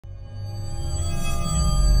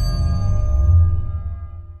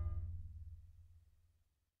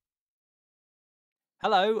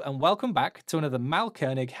Hello and welcome back to another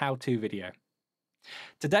Mahlkönig how-to video.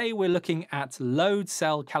 Today we're looking at load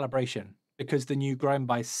cell calibration because the new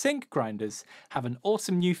Grind-by-Sync grinders have an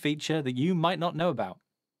awesome new feature that you might not know about.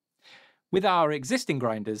 With our existing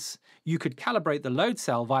grinders, you could calibrate the load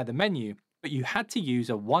cell via the menu, but you had to use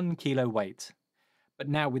a 1 kilo weight. But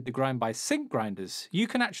now with the Grind-by-Sync grinders, you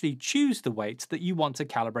can actually choose the weight that you want to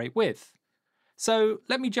calibrate with. So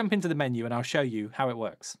let me jump into the menu and I'll show you how it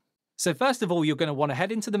works. So first of all, you're going to want to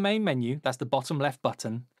head into the main menu, that's the bottom left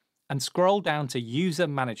button, and scroll down to User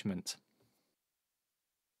Management.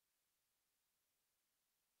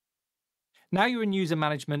 Now you're in User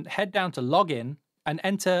Management, head down to Login and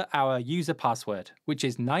enter our user password, which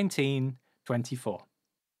is 1924.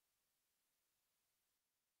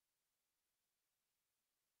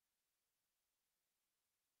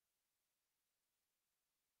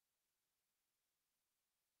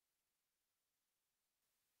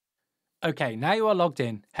 Okay, now you are logged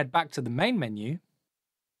in, head back to the main menu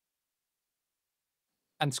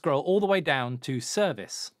and scroll all the way down to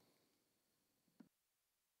Service.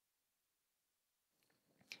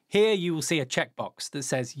 Here you will see a checkbox that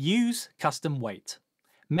says Use Custom Weight.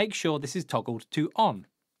 Make sure this is toggled to On.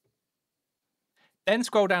 Then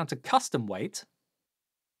scroll down to Custom Weight.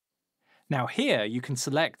 Now here you can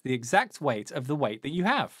select the exact weight of the weight that you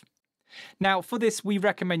have. Now for this we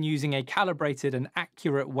recommend using a calibrated and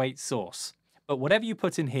accurate weight source, but whatever you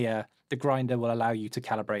put in here, the grinder will allow you to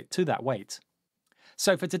calibrate to that weight.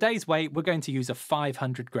 So for today's weight, we're going to use a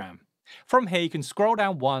 500 gram. From here you can scroll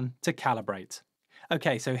down one to calibrate.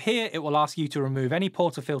 Okay, so here it will ask you to remove any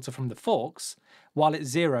portafilter from the forks while it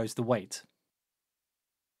zeroes the weight.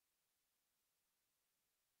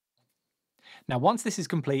 Now once this is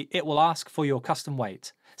complete, it will ask for your custom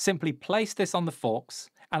weight. Simply place this on the forks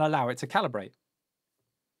and allow it to calibrate.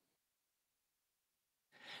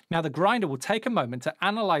 Now the grinder will take a moment to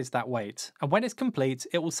analyze that weight, and when it's complete,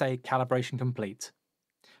 it will say calibration complete.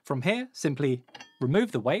 From here, simply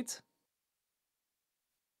remove the weight,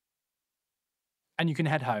 and you can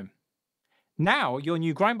head home. Now your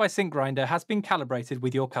new Grind-by-Sync grinder has been calibrated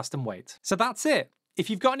with your custom weight. So that's it. If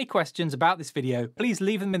you've got any questions about this video, please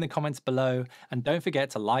leave them in the comments below, and don't forget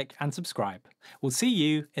to like and subscribe. We'll see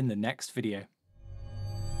you in the next video.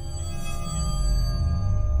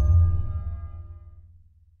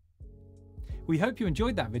 We hope you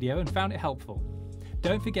enjoyed that video and found it helpful.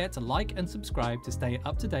 Don't forget to like and subscribe to stay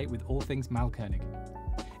up to date with all things Mahlkönig.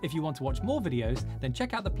 If you want to watch more videos, then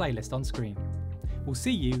check out the playlist on screen. We'll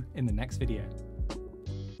see you in the next video.